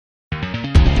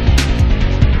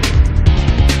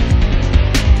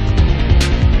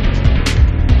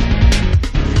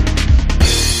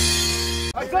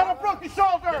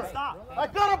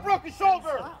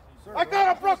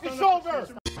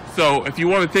So if you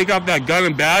want to take out that gun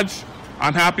and badge,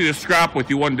 I'm happy to scrap with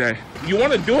you one day. You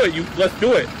want to do it, let's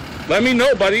do it. Let me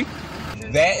know, buddy.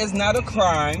 That is not a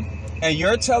crime, and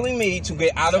you're telling me to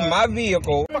get out of my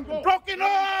vehicle. Broken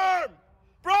arm!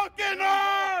 Broken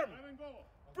arm!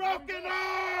 Broken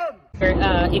arm!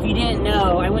 If you didn't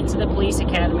know, I went to the police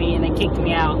academy and they kicked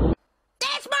me out.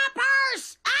 That's my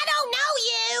purse! I don't know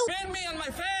you! Spit me on my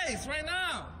face right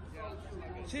now!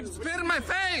 She spit in my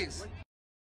face!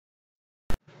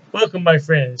 Welcome, my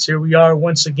friends. Here we are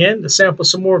once again to sample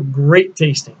some more great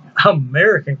tasting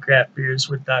American craft beers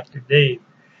with Dr. Dave.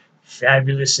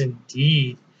 Fabulous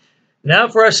indeed. Now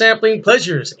for our sampling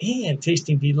pleasures and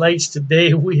tasting delights.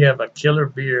 Today we have a killer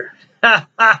beer.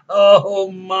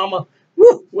 Oh, mama.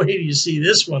 Woo, wait till you see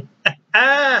this one.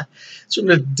 It's from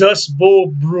the Dust Bowl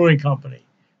Brewing Company.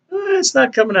 It's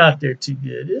not coming out there too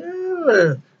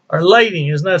good. Our lighting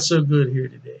is not so good here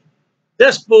today.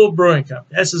 Dust Bowl Brewing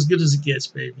Company. That's as good as it gets,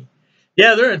 baby.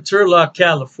 Yeah, they're in Turlock,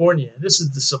 California. This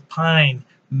is the Supine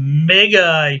Mega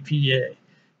IPA.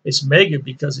 It's mega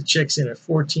because it checks in at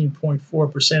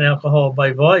 14.4% alcohol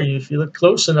by volume. If you look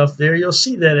close enough there, you'll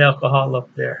see that alcohol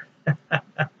up there.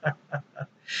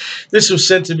 This was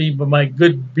sent to me by my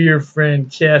good beer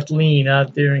friend Kathleen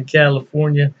out there in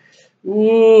California.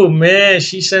 Ooh, man,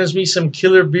 she sends me some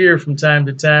killer beer from time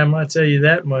to time, I'll tell you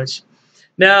that much.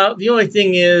 Now, the only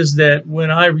thing is that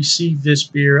when I received this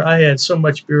beer, I had so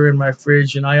much beer in my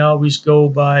fridge, and I always go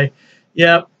by,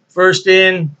 yep, first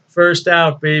in, first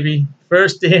out, baby.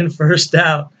 First in, first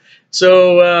out.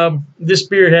 So this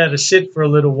beer had to sit for a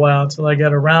little while until I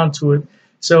got around to it.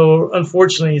 So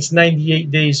unfortunately, it's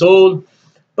 98 days old,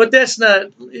 but that's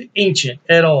not ancient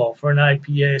at all for an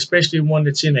IPA, especially one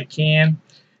that's in a can.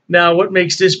 Now, what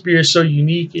makes this beer so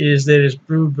unique is that it's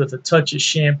brewed with a touch of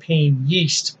champagne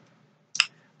yeast.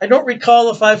 I don't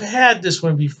recall if I've had this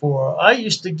one before. I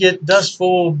used to get Dust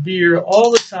Bowl beer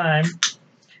all the time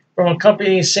from a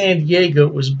company in San Diego.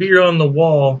 It was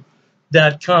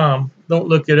beeronthewall.com. Don't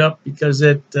look it up because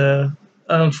that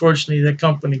unfortunately that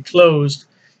company closed.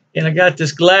 And I got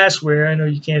this glassware. I know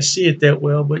you can't see it that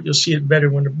well, but you'll see it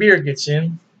better when the beer gets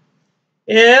in.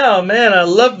 Yeah, man, I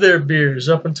love their beers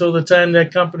up until the time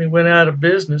that company went out of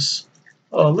business.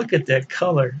 Oh, look at that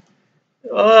color.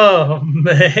 Oh,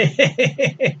 man.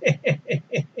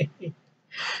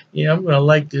 Yeah, I'm going to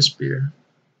like this beer.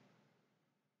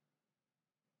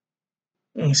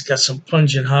 It's got some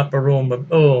pungent hop aroma.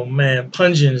 Oh, man,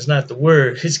 pungent is not the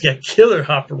word. It's got killer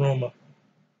hop aroma.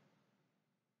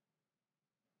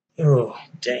 Oh,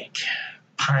 dank.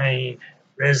 Pine,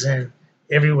 resin,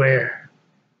 everywhere.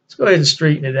 Let's go ahead and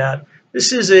straighten it out.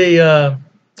 This is a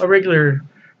regular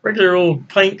old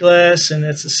pint glass, and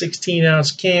that's a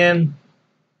 16-ounce can.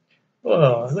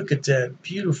 Oh, look at that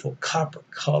beautiful copper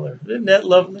color. Isn't that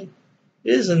lovely?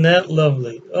 Isn't that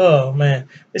lovely? Oh, man.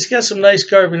 It's got some nice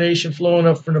carbonation flowing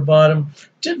up from the bottom.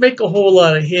 Didn't make a whole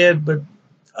lot of head, but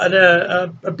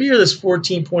a beer that's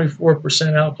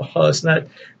 14.4% alcohol is not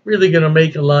really going to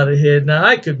make a lot of head. Now,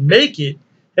 I could make it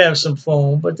have some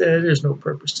foam, but there's no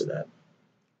purpose to that.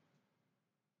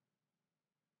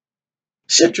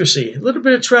 Citrusy. A little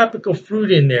bit of tropical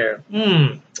fruit in there.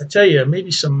 I tell you,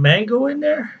 maybe some mango in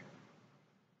there.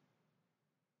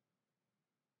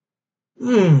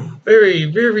 Very,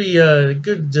 very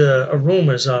good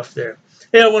aromas off there.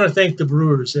 Hey, I want to thank the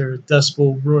brewers there at Dust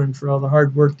Bowl Brewing for all the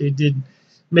hard work they did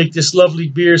make this lovely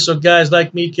beer so guys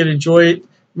like me could enjoy it.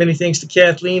 Many thanks to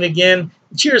Kathleen again.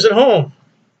 Cheers at home.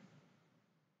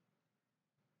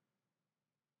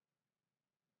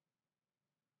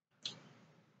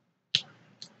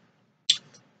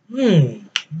 Man.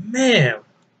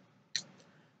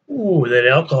 Ooh, that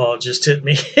alcohol just hit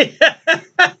me.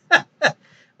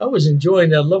 I was enjoying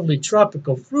that lovely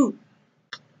tropical fruit.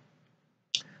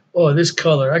 Oh, this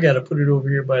color. I got to put it over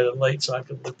here by the light so I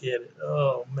can look at it.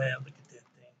 Oh, man, look at that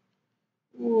thing.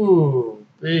 Ooh,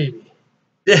 baby.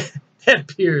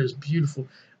 That beer is beautiful.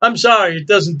 I'm sorry, it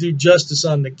doesn't do justice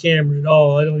on the camera at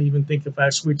all. I don't even think if I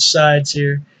switch sides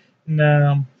here.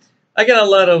 No. I got a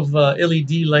lot of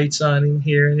LED lights on in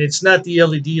here, and it's not the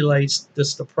LED lights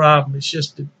that's the problem. It's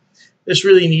just that this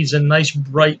really needs a nice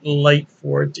bright light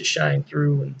for it to shine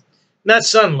through, and not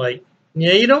sunlight.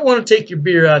 Yeah, you don't want to take your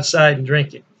beer outside and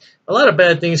drink it. A lot of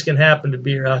bad things can happen to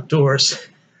beer outdoors.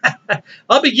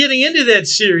 I'll be getting into that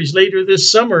series later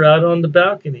this summer out on the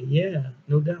balcony. Yeah,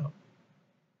 no doubt.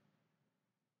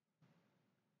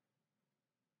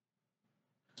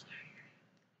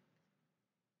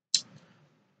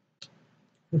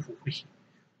 You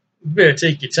better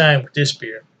take your time with this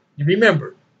beer. You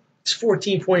remember, it's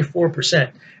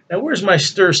 14.4%. Now, where's my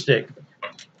stir stick?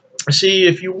 See,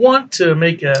 if you want to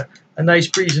make a a nice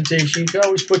presentation. You can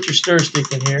always put your stir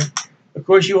stick in here. Of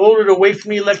course, you hold it away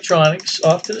from the electronics,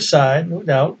 off to the side, no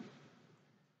doubt.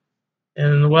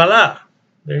 And voila,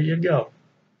 there you go.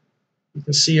 You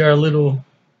can see our little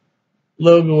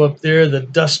logo up there, the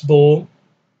Dust Bowl.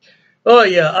 Oh,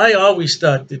 yeah, I always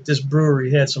thought that this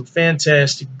brewery had some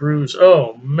fantastic brews.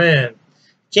 Oh, man.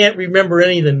 Can't remember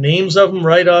any of the names of them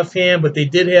right offhand, but they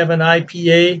did have an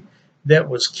IPA that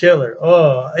was killer.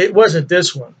 Oh, it wasn't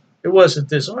this one. It wasn't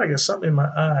this. Oh, I got something in my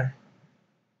eye.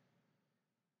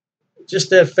 Just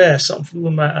that fast, something flew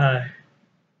in my eye.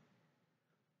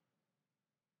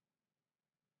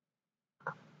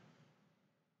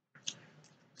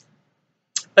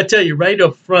 I tell you, right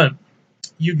up front,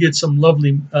 you get some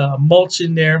lovely malts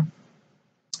in there.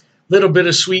 Little bit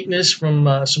of sweetness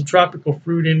from some tropical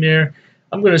fruit in there.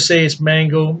 I'm going to say it's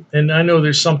mango, and I know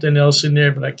there's something else in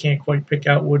there, but I can't quite pick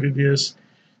out what it is.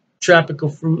 Tropical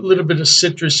fruit, a little bit of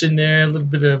citrus in there, a little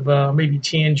bit of maybe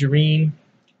tangerine.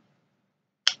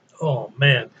 Oh,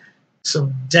 man.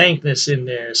 Some dankness in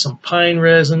there, some pine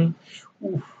resin.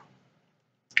 Ooh.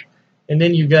 And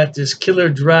then you got this killer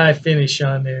dry finish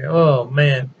on there. Oh,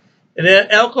 man. And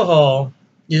that alcohol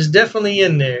is definitely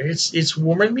in there. It's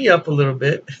warming me up a little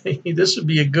bit. This would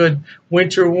be a good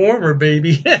winter warmer,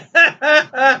 baby.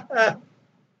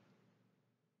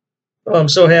 Oh, I'm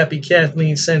so happy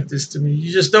Kathleen sent this to me.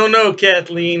 You just don't know,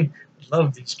 Kathleen. I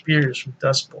love these beers from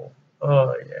Dust Bowl.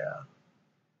 Oh, yeah.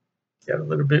 Got a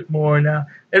little bit more now.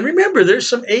 And remember, there's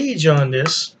some age on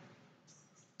this.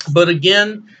 But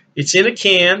again, it's in a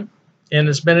can, and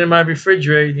it's been in my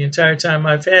refrigerator the entire time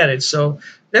I've had it. So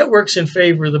that works in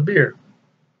favor of the beer.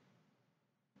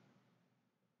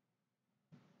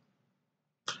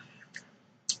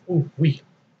 Ooh, wee.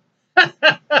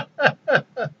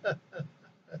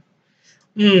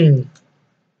 I'm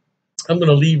going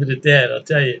to leave it at that. I'll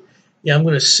tell you. Yeah, I'm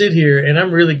going to sit here, and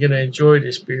I'm really going to enjoy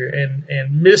this beer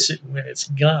and miss it when it's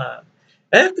gone.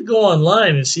 I have to go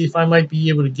online and see if I might be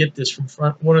able to get this from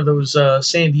one of those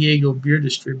San Diego beer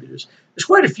distributors. There's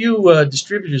quite a few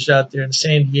distributors out there in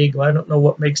San Diego. I don't know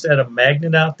what makes that a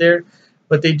magnet out there,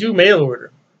 but they do mail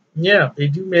order. Yeah, they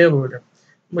do mail order.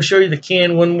 I'm going to show you the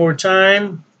can one more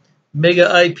time. Mega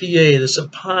IPA, the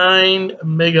Supine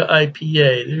Mega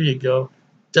IPA. There you go.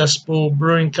 Dust Bowl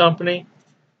Brewing Company.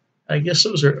 I guess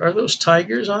those are those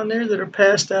tigers on there that are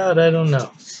passed out? I don't know.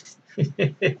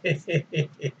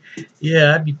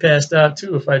 Yeah, I'd be passed out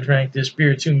too if I drank this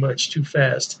beer too much, too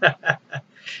fast.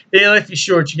 Hey, life is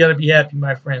short. You got to be happy,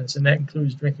 my friends, and that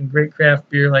includes drinking great craft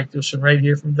beer like this one right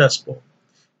here from Dust Bowl.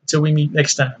 Until we meet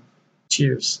next time,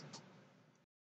 cheers.